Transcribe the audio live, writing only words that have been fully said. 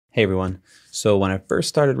Hey everyone. So when I first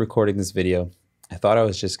started recording this video, I thought I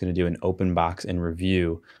was just going to do an open box and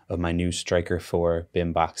review of my new Stryker IV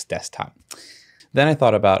BIMBOX desktop. Then I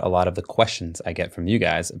thought about a lot of the questions I get from you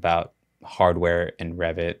guys about hardware in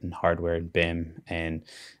Revit and hardware in BIM. And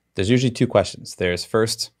there's usually two questions. There's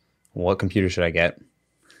first, what computer should I get?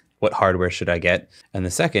 What hardware should I get? And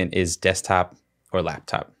the second is desktop or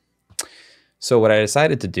laptop. So what I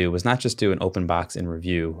decided to do was not just do an open box and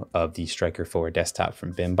review of the Stryker IV desktop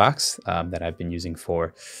from BIMBOX that I've been using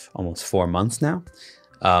for almost 4 months now,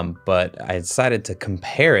 but I decided to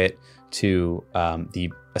compare it to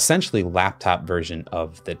the essentially laptop version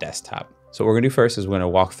of the desktop. So what we're gonna do first is we're gonna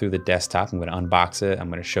walk through the desktop. I'm gonna unbox it.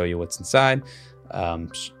 I'm gonna show you what's inside,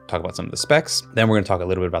 talk about some of the specs. Then we're gonna talk a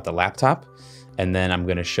little bit about the laptop. And then I'm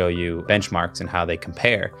going to show you benchmarks and how they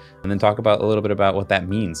compare, and then talk about a little bit about what that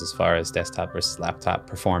means as far as desktop versus laptop,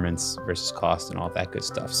 performance versus cost, and all that good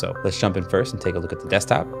stuff. So let's jump in first and take a look at the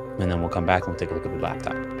desktop, and then we'll come back and we'll take a look at the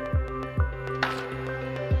laptop.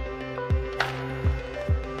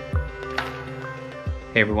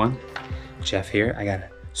 Hey everyone, Jeff here. I got a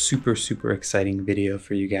super exciting video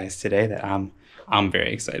for you guys today that I'm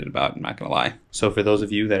very excited about, I'm not gonna lie. So for those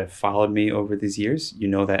of you that have followed me over these years, you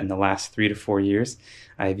know that in the last 3 to 4 years,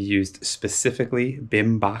 I've used specifically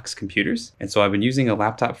BIMBOX computers. And so I've been using a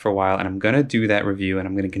laptop for a while, and I'm gonna do that review, and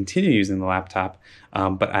I'm gonna continue using the laptop,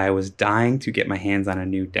 but I was dying to get my hands on a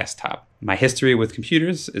new desktop. My history with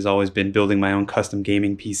computers has always been building my own custom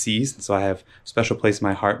gaming PCs, and so I have a special place in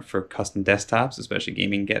my heart for custom desktops, especially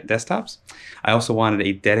gaming desktops. I also wanted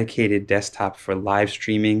a dedicated desktop for live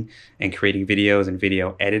streaming and creating videos and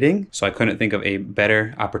video editing, so I couldn't think of a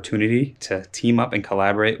better opportunity to team up and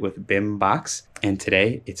collaborate with BIMBOX, and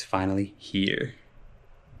today it's finally here.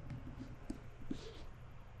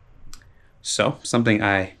 So something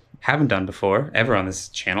I haven't done before ever on this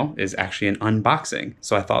channel is actually an unboxing.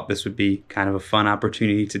 So I thought this would be kind of a fun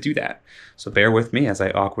opportunity to do that. So bear with me as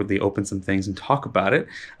I awkwardly open some things and talk about it,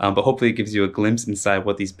 but hopefully it gives you a glimpse inside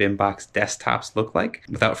what these BIMBOX desktops look like.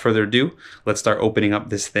 Without further ado, let's start opening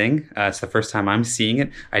up this thing. It's the first time I'm seeing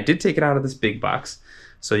it. I did take it out of this big box.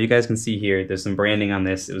 So you guys can see here, there's some branding on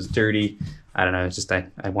this. It was dirty. I don't know, it's just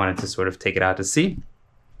I wanted to sort of take it out to see.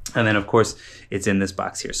 And then of course it's in this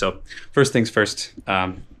box here. So first things first,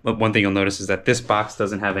 one thing you'll notice is that this box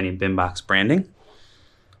doesn't have any BIMBOX branding.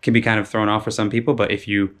 Can be kind of thrown off for some people, but if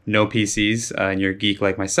you know PCs and you're a geek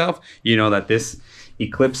like myself, you know that this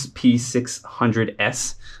Eclipse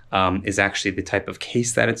P600S is actually the type of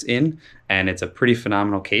case that it's in, and it's a pretty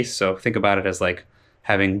phenomenal case. So think about it as like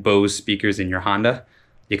having Bose speakers in your Honda.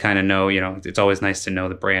 You kind of know, it's always nice to know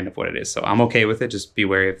the brand of what it is. So I'm okay with it, just be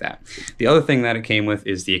wary of that. The other thing that it came with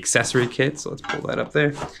is the accessory kit. So let's pull that up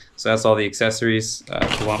there. So that's all the accessories.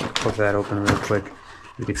 If you want me to put that open real quick,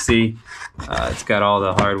 you can see it's got all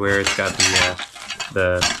the hardware. It's got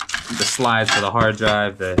the slides for the hard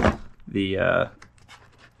drive, the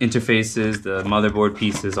interfaces, the motherboard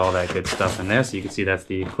pieces, all that good stuff in there. So you can see that's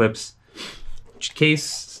the Eclipse case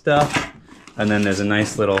stuff. And then there's a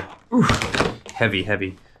nice little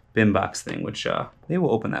heavy BIMBOX thing, which maybe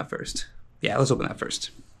we'll open that first. Yeah, let's open that first.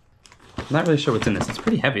 I'm not really sure what's in this. It's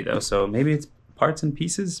pretty heavy though, so maybe it's parts and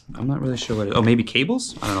pieces. I'm not really sure what it is. Oh, maybe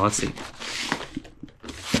cables? I don't know, let's see.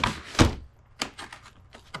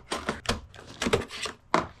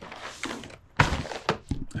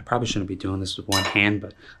 I probably shouldn't be doing this with one hand,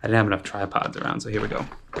 but I didn't have enough tripods around, so here we go.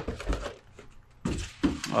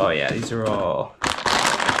 Oh yeah, these are all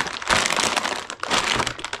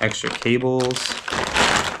extra cables.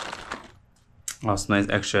 Oh, some nice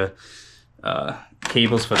extra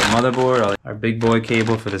cables for the motherboard. Our big boy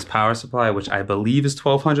cable for this power supply, which I believe is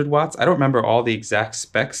 1200 watts. I don't remember all the exact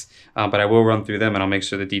specs, but I will run through them and I'll make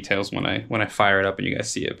sure the details when I fire it up and you guys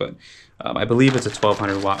see it. But I believe it's a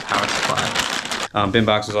 1200 watt power supply.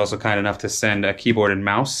 BIMBOX was also kind enough to send a keyboard and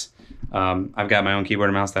mouse. I've got my own keyboard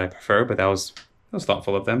and mouse that I prefer, but that was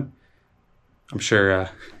thoughtful of them. I'm sure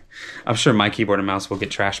my keyboard and mouse will get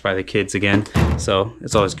trashed by the kids again, so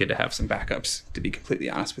it's always good to have some backups, to be completely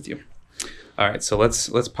honest with you. All right, so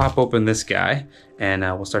let's pop open this guy, and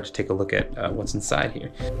we'll start to take a look at what's inside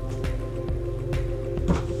here.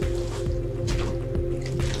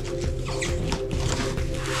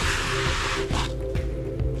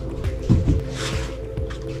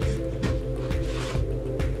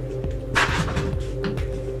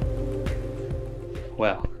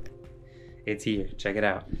 Well, it's here. Check it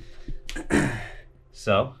out.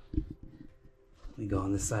 So, let me go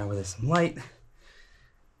on this side where there's some light.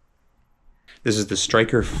 This is the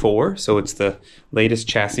Stryker IV, so it's the latest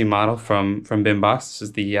chassis model from BIMBOX. This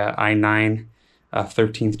is the i9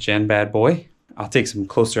 13th gen bad boy. I'll take some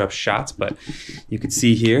closer up shots, but you can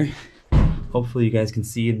see here, hopefully you guys can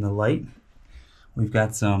see it in the light. We've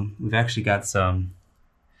actually got some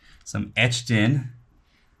etched in,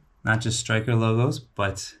 not just Stryker logos,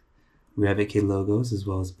 but Revit logos as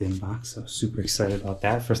well as BIMBOX. So super excited about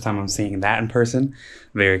that. First time I'm seeing that in person.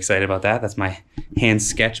 Very excited about that. That's my hand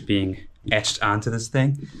sketch being etched onto this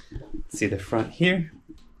thing. See the front here.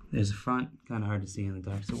 There's the front. Kind of hard to see in the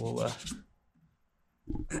dark, so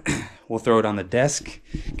we'll throw it on the desk,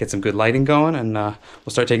 get some good lighting going, and we'll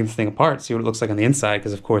start taking this thing apart, see what it looks like on the inside,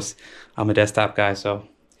 because of course I'm a desktop guy, so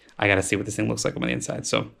I gotta see what this thing looks like on the inside.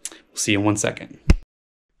 So we'll see you in 1 second.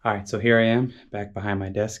 All right, so here I am back behind my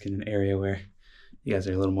desk in an area where you guys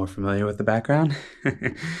are a little more familiar with the background.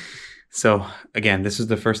 So again, this is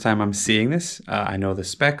the first time I'm seeing this. I know the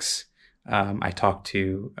specs. I talked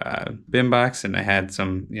to BIMBOX, and I had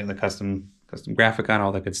some, the custom graphic on,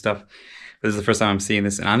 all that good stuff. But this is the first time I'm seeing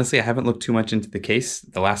this, and honestly, I haven't looked too much into the case.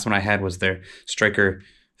 The last one I had was their Stryker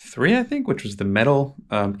IV, I think, which was the metal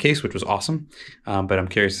case, which was awesome. But I'm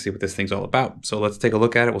curious to see what this thing's all about. So let's take a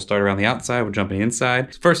look at it. We'll start around the outside. We'll jump in the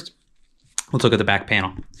inside. First, let's look at the back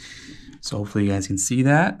panel. So hopefully you guys can see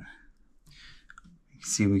that. You can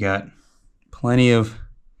see we got plenty of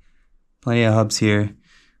hubs here.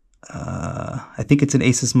 I think it's an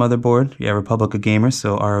Asus motherboard. Yeah, Republic of Gamers,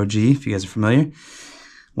 so ROG, if you guys are familiar.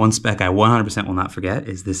 One spec I 100% will not forget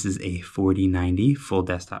is this is a 4090 full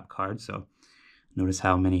desktop card. So notice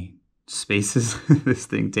how many spaces this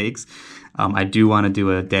thing takes. I do want to do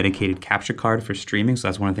a dedicated capture card for streaming, so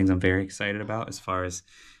that's one of the things I'm very excited about as far as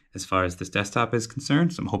this desktop is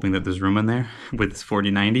concerned. So I'm hoping that there's room in there with this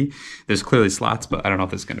 4090. There's clearly slots, but I don't know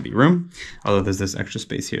if there's going to be room, although there's this extra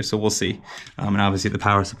space here, so we'll see. And obviously the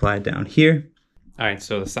power supply down here. All right,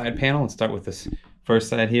 so the side panel, let's start with this first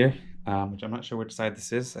side here, which I'm not sure which side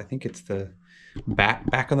this is. I think it's the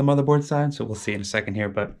back of the motherboard side, so we'll see in a second here.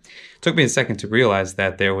 But it took me a second to realize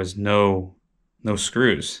that there was no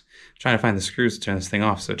screws. I'm trying to find the screws to turn this thing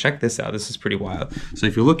off. So check this out. This is pretty wild. So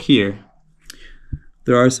if you look here,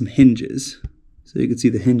 there are some hinges. So you can see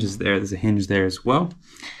the hinges there. There's a hinge there as well.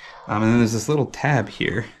 And then there's this little tab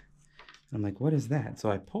here. I'm like, what is that?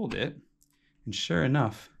 So I pulled it, and sure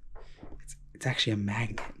enough, it's actually a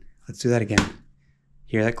magnet. Let's do that again.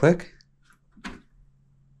 Hear that click?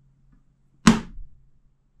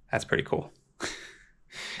 That's pretty cool.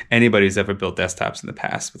 Anybody who's ever built desktops in the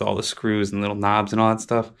past with all the screws and little knobs and all that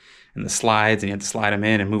stuff, and the slides, and you had to slide them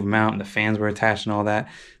in and move them out, and the fans were attached and all that,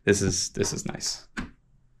 this is nice.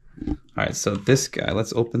 All right, so this guy,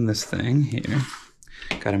 let's open this thing here.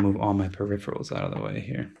 Got to move all my peripherals out of the way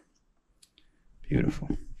here. Beautiful.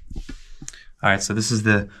 All right, so this is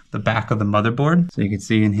the back of the motherboard. So you can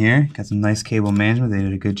see in here, got some nice cable management. They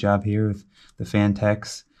did a good job here with the fan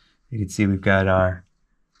techs. You can see we've got our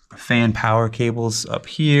fan power cables up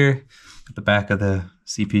here at the back of the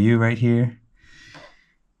CPU right here.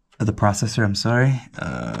 Of the processor, I'm sorry.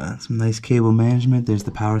 Some nice cable management. There's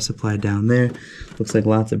the power supply down there. Looks like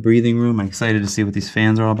lots of breathing room. I'm excited to see what these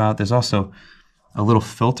fans are all about. There's also a little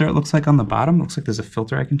filter, it looks like, on the bottom. Looks like there's a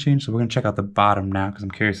filter I can change. So we're gonna check out the bottom now because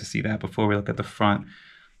I'm curious to see that before we look at the front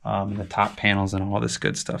and the top panels and all this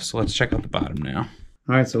good stuff. So let's check out the bottom now.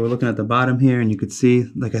 All right, so we're looking at the bottom here, and you could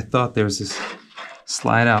see, like I thought, there was this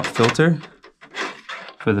slide out filter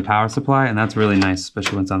for the power supply, and that's really nice,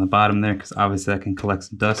 especially when it's on the bottom there, because obviously that can collect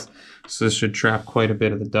some dust. So this should trap quite a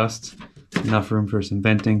bit of the dust. Enough room for some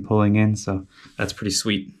venting, pulling in, so that's pretty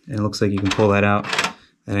sweet. And it looks like you can pull that out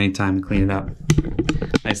at any time and clean it up.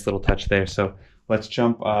 Nice little touch there. So let's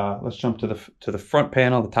jump to the front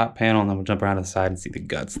panel, the top panel, and then we'll jump around to the side and see the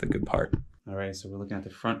guts, the good part. All right, so we're looking at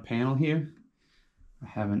the front panel here. I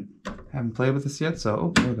haven't played with this yet, so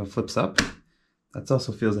oh, there we go, flips up. That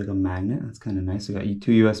also feels like a magnet. That's kind of nice. We got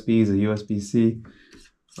 2 USBs, a USB-C,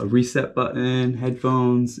 a reset button,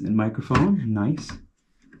 headphones, and microphone. Nice.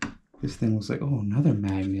 This thing looks like, oh, another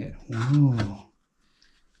magnet. Wow.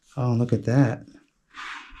 Oh, look at that.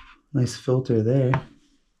 Nice filter there.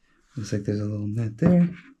 Looks like there's a little net there.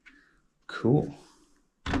 Cool.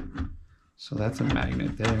 So that's a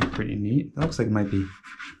magnet there. Pretty neat. That looks like it might be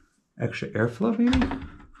extra airflow, maybe?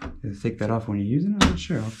 You take that off when you're using it? I'm not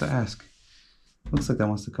sure. I'll have to ask. Looks like that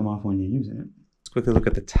wants to come off when you're using it. Let's quickly look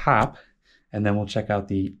at the top, and then we'll check out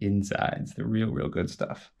the insides, the real good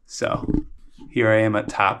stuff. So here I am at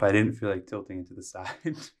top. I didn't feel like tilting it to the side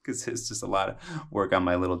because it's just a lot of work on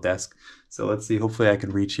my little desk. So let's see. Hopefully I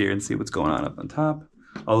can reach here and see what's going on up on top.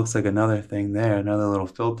 Oh, looks like another thing there, another little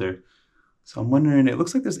filter. So I'm wondering, it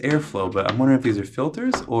looks like there's airflow, but I'm wondering if these are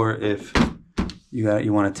filters or if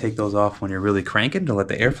you want to take those off when you're really cranking to let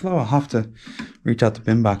the airflow. I'll have to reach out to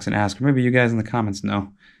BIMBOX and ask, or maybe you guys in the comments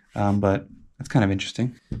know. But that's kind of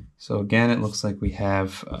interesting. So again, it looks like we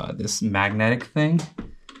have this magnetic thing.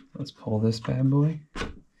 Let's pull this bad boy.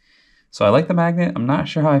 So I like the magnet. I'm not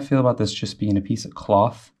sure how I feel about this just being a piece of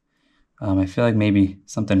cloth. I feel like maybe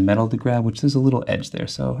something metal to grab, which there's a little edge there.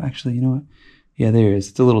 So actually, you know what? Yeah, there is.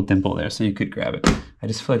 It's a little dimple there, so you could grab it. I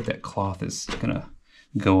just feel like that cloth is gonna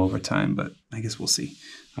go over time, but I guess we'll see.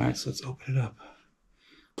 All right, so let's open it up.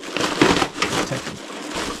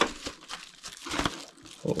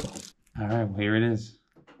 Oh. All right, well, here it is.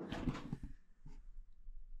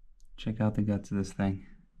 Check out the guts of this thing.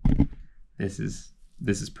 This is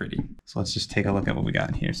pretty. So let's just take a look at what we got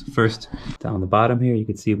in here. So first, down the bottom here, you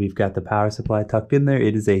can see we've got the power supply tucked in there.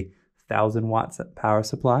 It is a 1,000 watts power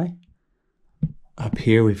supply. Up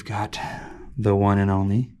here, we've got the one and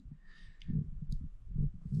only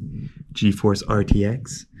GeForce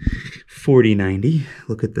RTX 4090.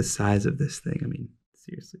 Look at the size of this thing. I mean,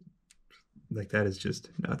 seriously, like that is just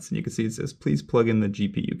nuts. And you can see it says, please plug in the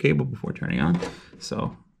GPU cable before turning on.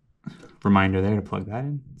 So reminder there to plug that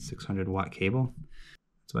in, 600 watt cable.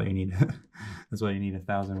 That's why you need, that's why you need a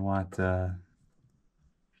 1,000 watt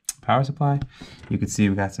power supply. You can see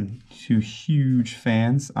we've got two huge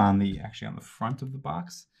fans actually on the front of the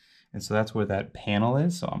box. And so that's where that panel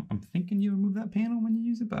is. So I'm thinking you remove that panel when you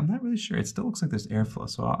use it, but I'm not really sure. It still looks like there's airflow.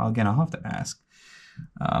 So I'll have to ask.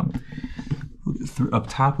 Up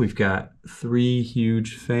top, we've got 3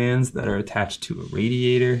 huge fans that are attached to a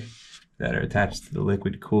radiator that are attached to the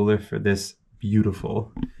liquid cooler for this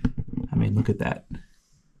beautiful, I mean, look at that.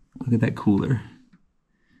 Look at that cooler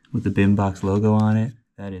with the BIMBOX logo on it.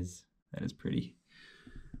 That is pretty.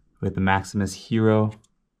 With the Maximus Hero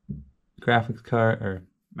graphics card, or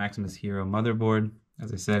Maximus Hero motherboard.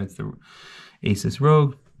 As I said, it's the Asus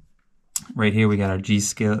ROG. Right here we got our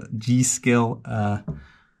G-Skill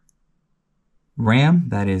RAM.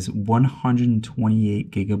 That is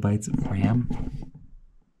 128 gigabytes of RAM.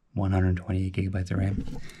 128 gigabytes of RAM.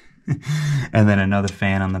 And then another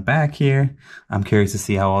fan on the back here. I'm curious to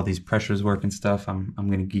see how all these pressures work and stuff. I'm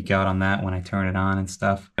gonna geek out on that when I turn it on and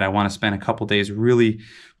stuff. But I want to spend a couple days really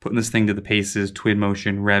putting this thing to the paces.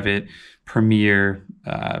 Twinmotion, Revit, Premiere,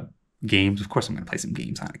 games. Of course I'm gonna play some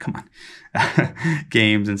games on it, come on.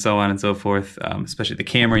 Games and so on and so forth, especially the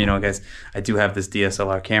camera. You know, guys, I do have this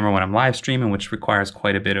DSLR camera when I'm live streaming, which requires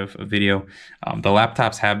quite a bit of video. The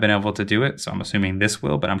laptops have been able to do it, so I'm assuming this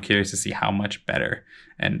will, but I'm curious to see how much better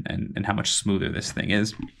and how much smoother this thing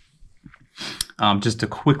is. Just to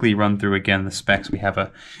quickly run through again the specs, we have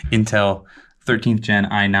a Intel 13th gen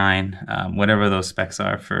i9, whatever those specs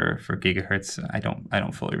are for gigahertz. I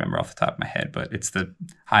don't fully remember off the top of my head, but it's the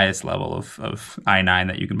highest level of i9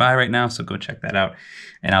 that you can buy right now, so go check that out.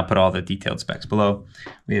 And I'll put all the detailed specs below.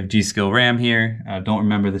 We have G-Skill RAM here. Don't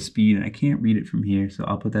remember the speed, and I can't read it from here, so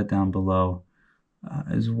I'll put that down below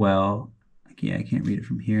as well. Yeah, I can't read it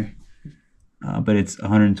from here, but it's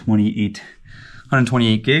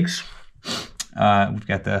 128 gigs. We've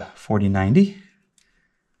got the 4090.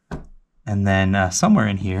 And then somewhere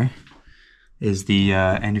in here is the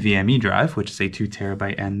NVmE drive, which is a 2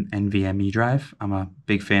 terabyte NVmE drive. I'm a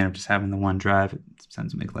big fan of just having the one drive. It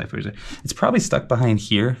tends to make life easier. It's probably stuck behind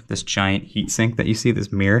here. This giant heat sink that you see,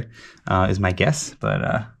 this mirror, is my guess,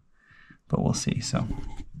 but we'll see. So,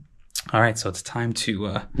 all right, so it's time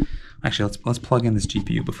to actually let's plug in this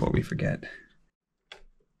GPU before we forget.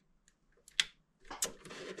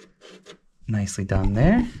 Nicely done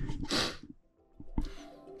there.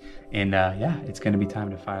 And yeah, it's gonna be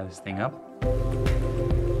time to fire this thing up.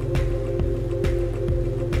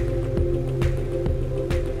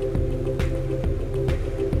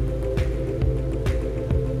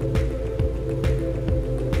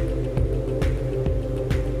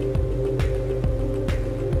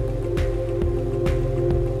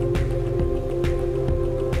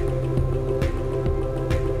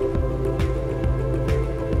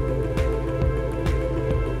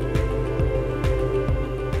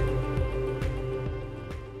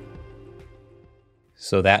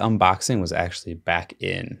 So that unboxing was actually back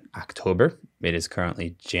in October. It is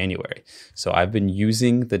currently January. So I've been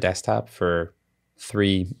using the desktop for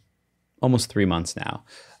almost 3 months now.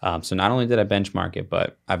 So not only did I benchmark it,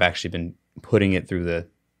 but I've actually been putting it through the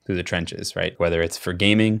trenches, right? Whether it's for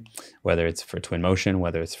gaming, whether it's for Twinmotion,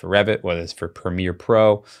 whether it's for Revit, whether it's for Premiere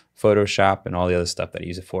Pro, Photoshop, and all the other stuff that I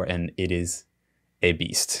use it for. And it is a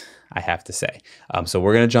beast, I have to say. So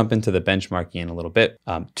we're gonna jump into the benchmarking in a little bit.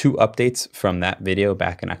 2 updates from that video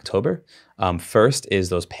back in October. First is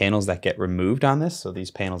those panels that get removed on this. So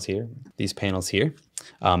these panels here,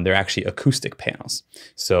 they're actually acoustic panels.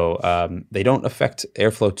 So they don't affect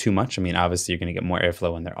airflow too much. I mean, obviously you're gonna get more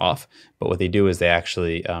airflow when they're off, but what they do is they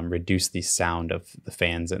actually reduce the sound of the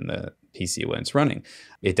fans and PC when it's running.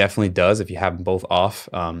 It definitely does. If you have them both off,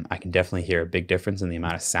 I can definitely hear a big difference in the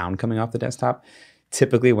amount of sound coming off the desktop.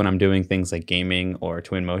 Typically when I'm doing things like gaming or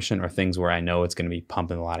Twinmotion or things where I know it's going to be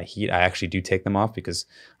pumping a lot of heat, I actually do take them off because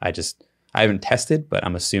I haven't tested, but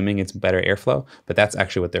I'm assuming it's better airflow. But that's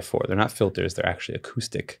actually what they're for. They're not filters, they're actually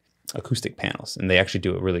acoustic panels, and they actually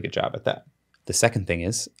do a really good job at that. The second thing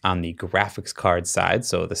is on the graphics card side,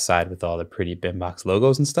 so the side with all the pretty BIMBOX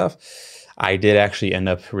logos and stuff, I did actually end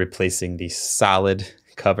up replacing the solid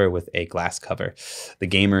cover with a glass cover. The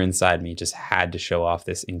gamer inside me just had to show off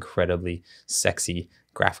this incredibly sexy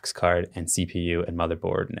graphics card and CPU and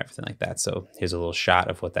motherboard and everything like that. So here's a little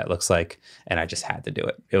shot of what that looks like, and I just had to do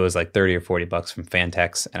it. It was like 30 or 40 bucks from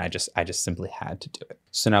Fantex, and I just simply had to do it.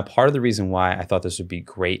 So now part of the reason why I thought this would be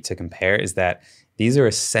great to compare is that these are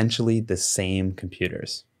essentially the same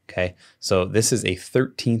computers, okay? So this is a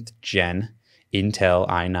 13th gen Intel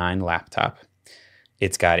i9 laptop.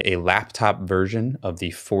 It's got a laptop version of the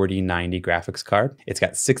 4090 graphics card. It's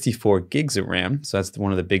got 64 gigs of RAM, so that's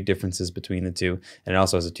one of the big differences between the two. And it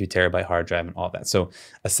also has a 2 terabyte hard drive and all that. So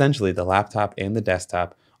essentially the laptop and the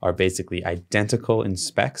desktop are basically identical in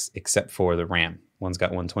specs except for the RAM. One's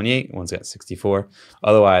got 128, one's got 64.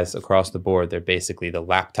 Otherwise, across the board, they're basically the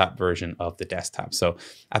laptop version of the desktop. So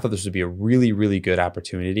I thought this would be a really, really good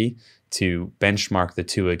opportunity to benchmark the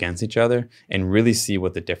two against each other and really see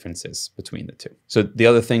what the difference is between the two. So the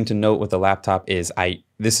other thing to note with the laptop is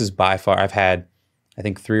this is by far, I've had, I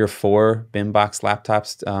think 3 or 4 BIMBOX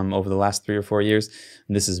laptops over the last 3 or 4 years.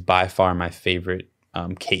 And this is by far my favorite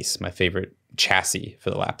case, my favorite chassis for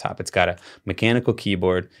the laptop. It's got a mechanical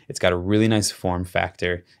keyboard. It's got a really nice form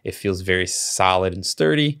factor. It feels very solid and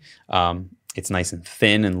sturdy. It's nice and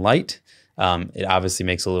thin and light. It obviously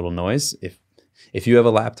makes a little noise. If you have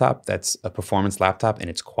a laptop that's a performance laptop and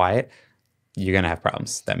it's quiet, you're going to have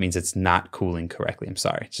problems. That means it's not cooling correctly. I'm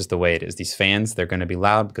sorry. It's just the way it is. These fans, they're going to be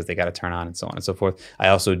loud because they got to turn on and so on and so forth. I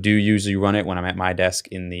also do usually run it when I'm at my desk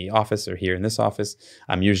in the office or here in this office.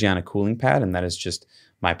 I'm usually on a cooling pad, and that is just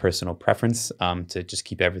my personal preference to just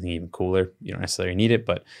keep everything even cooler. You don't necessarily need it,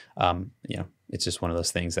 but you know, it's just one of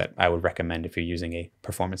those things that I would recommend if you're using a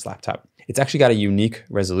performance laptop. It's actually got a unique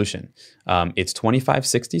resolution. It's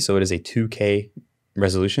 2560, so it is a 2K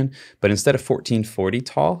resolution, but instead of 1440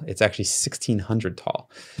 tall, it's actually 1600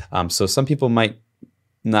 tall. So some people might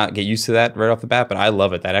not get used to that right off the bat, but I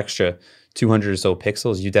love it. That extra 200 or so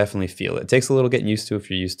pixels, you definitely feel it. It takes a little getting used to if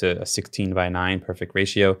you're used to a 16:9 perfect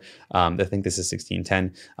ratio. I think this is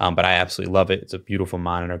 16:10, but I absolutely love it. It's a beautiful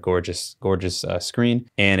monitor, gorgeous screen,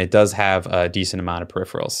 and it does have a decent amount of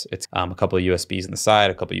peripherals. It's a couple of USBs on the side,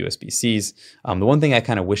 a couple of USB-Cs. The one thing I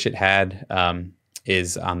kind of wish it had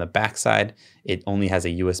is on the back side, it only has a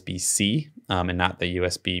USB-C and not the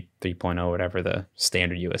USB 3.0, whatever the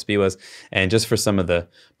standard USB was. And just for some of the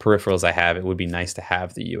peripherals I have, it would be nice to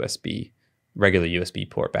have the regular USB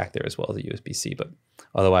port back there as well as a USB-C, but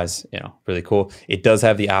otherwise, you know, really cool. It does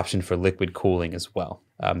have the option for liquid cooling as well.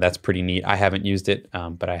 That's pretty neat. I haven't used it,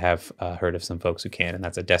 but I have heard of some folks who can, and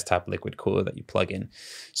that's a desktop liquid cooler that you plug in.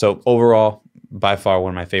 So overall, by far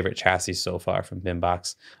one of my favorite chassis so far from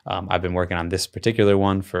BIMBOX. I've been working on this particular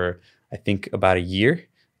one for, I think, about a year.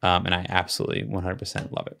 And I absolutely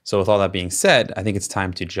 100% love it. So with all that being said, I think it's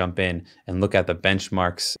time to jump in and look at the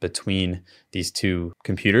benchmarks between these two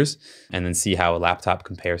computers and then see how a laptop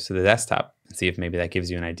compares to the desktop and see if maybe that gives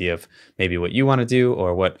you an idea of maybe what you want to do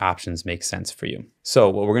or what options make sense for you. So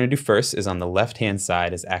what we're going to do first is on the left-hand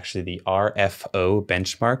side is actually the RFO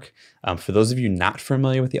benchmark. For those of you not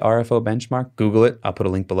familiar with the RFO benchmark, Google it. I'll put a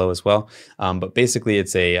link below as well. But basically,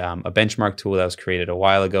 it's a benchmark tool that was created a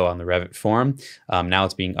while ago on the Revit forum. Now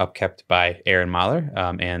it's being upkept by Aaron Mahler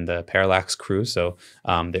and the Parallax crew. So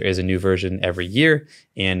there is a new version every year.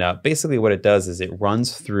 And basically what it does is it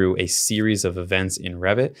runs through a series of events in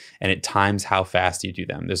Revit, and it times how fast you do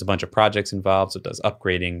them. There's a bunch of projects involved, so it does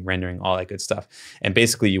upgrading, rendering, all that good stuff. And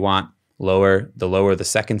basically you want the lower the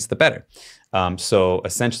seconds, the better. So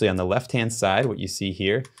essentially on the left-hand side, what you see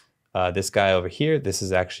here, this guy over here, this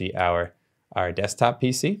is actually our desktop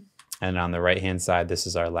PC. And on the right-hand side, this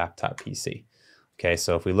is our laptop PC. Okay,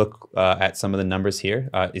 so if we look at some of the numbers here,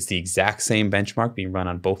 it's the exact same benchmark being run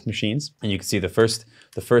on both machines. And you can see the first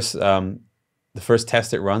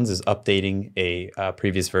test it runs is updating a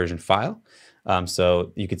previous version file.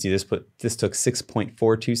 So you can see this took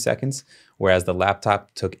 6.42 seconds, whereas the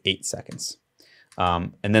laptop took 8 seconds.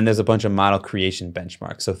 And then there's a bunch of model creation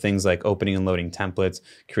benchmarks. So things like opening and loading templates,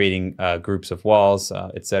 creating groups of walls,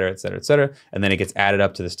 et cetera, et cetera, et cetera. And then it gets added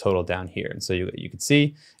up to this total down here. And so you can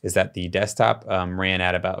see is that the desktop ran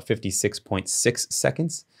at about 56.6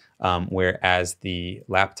 seconds, whereas the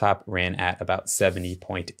laptop ran at about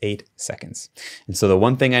 70.8 seconds. And so the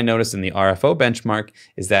one thing I noticed in the RFO benchmark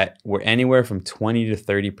is that we're anywhere from 20 to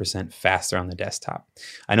 30% faster on the desktop.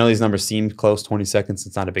 I know these numbers seem close, 20 seconds,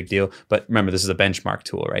 it's not a big deal, but remember, this is a benchmark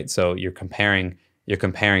tool, right? So you're comparing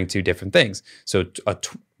two different things. So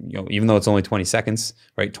even though it's only 20 seconds,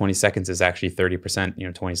 right? 20 seconds is actually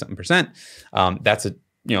 30%, 20 something percent. That's a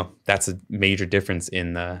major difference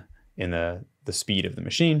in the speed of the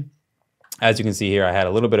machine. As you can see here, I had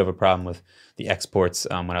a little bit of a problem with the exports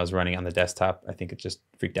when I was running on the desktop. I think it just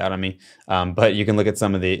freaked out on me. But you can look at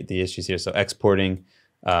some of the issues here. So exporting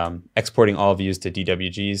all views to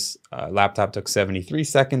DWG's laptop took 73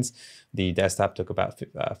 seconds. The desktop took about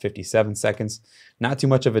 57 seconds. Not too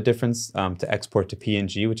much of a difference to export to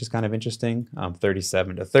PNG, which is kind of interesting,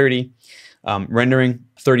 37 to 30. Rendering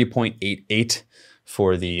 30.88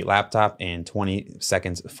 for the laptop and 20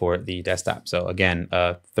 seconds for the desktop. So again,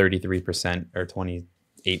 33% or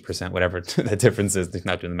 28%, whatever the difference is, they're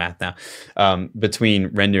not doing the math now, between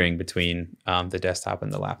rendering between the desktop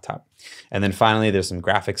and the laptop. And then finally, there's some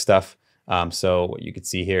graphic stuff. So what you can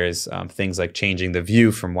see here is things like changing the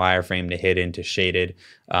view from wireframe to hidden to shaded,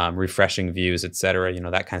 refreshing views, etc.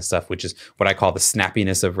 That kind of stuff, which is what I call the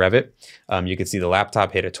snappiness of Revit. You can see the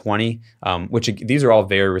laptop hit a 20, which these are all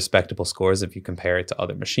very respectable scores if you compare it to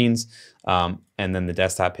other machines. And then the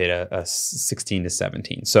desktop hit a 16 to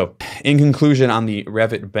 17. So in conclusion, on the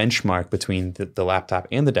Revit benchmark between the laptop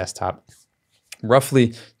and the desktop,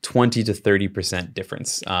 roughly 20 to 30%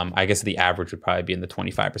 difference. I guess the average would probably be in the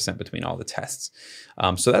 25% between all the tests.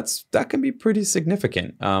 So that can be pretty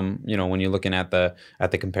significant. When you're looking at the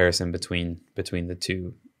comparison between the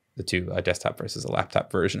two desktop versus a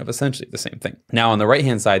laptop version of essentially the same thing. Now on the right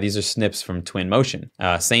hand side, these are snips from Twinmotion.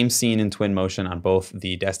 Same scene in Twinmotion on both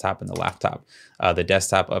the desktop and the laptop. The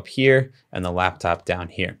desktop up here and the laptop down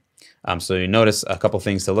here. So you notice a couple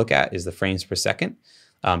things to look at is the frames per second.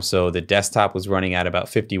 So the desktop was running at about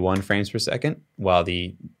 51 frames per second, while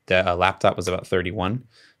the laptop was about 31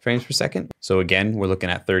 frames per second. So again, we're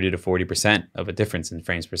looking at 30 to 40% of a difference in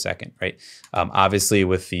frames per second, right? Obviously,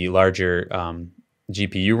 with the larger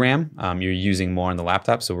GPU RAM, you're using more on the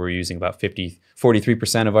laptop. So we're using about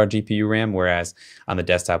 43% of our GPU RAM, whereas on the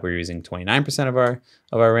desktop, we're using 29% of our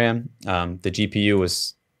RAM. The GPU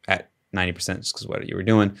was at 90% just because what you were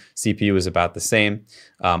doing. CPU is about the same.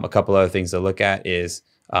 A couple other things to look at is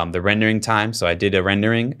the rendering time. So I did a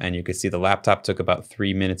rendering and you could see the laptop took about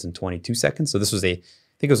 3 minutes and 22 seconds. So this was I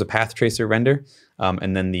think it was a path tracer render.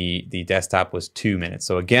 And then the desktop was 2 minutes.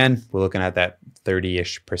 So again, we're looking at that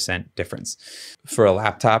 30-ish% difference. For a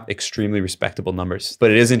laptop, extremely respectable numbers.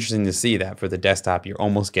 But it is interesting to see that for the desktop, you're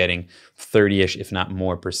almost getting 30-ish, if not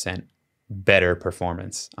more percent better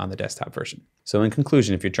performance on the desktop version. So in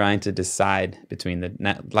conclusion, if you're trying to decide between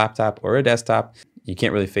the laptop or a desktop, you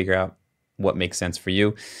can't really figure out what makes sense for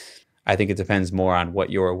you. I think it depends more on what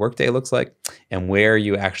your workday looks like and where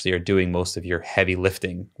you actually are doing most of your heavy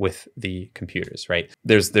lifting with the computers, right?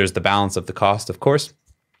 There's the balance of the cost, of course.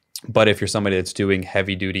 But if you're somebody that's doing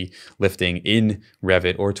heavy duty lifting in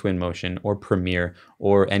Revit or Twinmotion or Premiere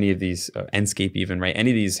or any of these, Enscape even, right?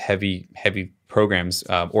 Any of these heavy programs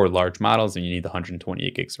or large models and you need the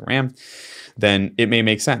 128 gigs of RAM, then it may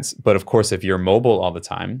make sense. But of course, if you're mobile all the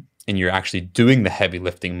time and you're actually doing the heavy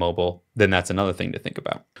lifting mobile, then that's another thing to think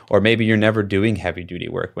about. Or maybe you're never doing heavy duty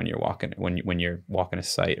work when you're walking a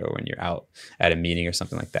site or when you're out at a meeting or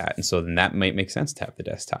something like that. And so then that might make sense to have the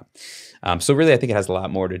desktop. So really, I think it has a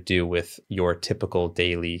lot more to do with your typical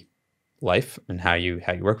daily life and how you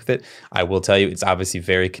work with it. I will tell you, it's obviously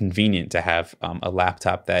very convenient to have a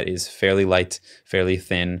laptop that is fairly light, fairly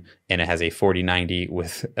thin, and it has a 4090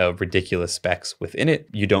 with ridiculous specs within it.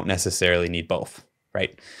 You don't necessarily need both.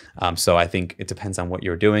 Right. So I think it depends on what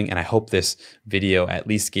you're doing. And I hope this video at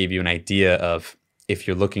least gave you an idea of if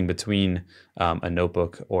you're looking between a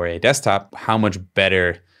notebook or a desktop, how much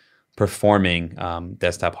better performing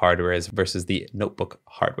desktop hardware is versus the notebook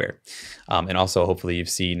hardware. And also, hopefully you've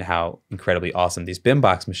seen how incredibly awesome these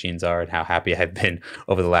BIMBOX machines are and how happy I've been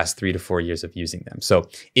over the last 3 to 4 years of using them. So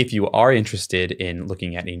if you are interested in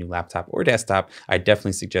looking at a new laptop or desktop, I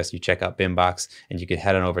definitely suggest you check out BIMBOX, and you can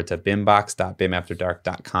head on over to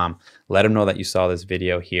bimbox.bimafterdark.com. Let them know that you saw this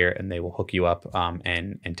video here and they will hook you up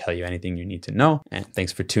and tell you anything you need to know. And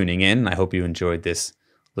thanks for tuning in. I hope you enjoyed this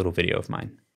little video of mine.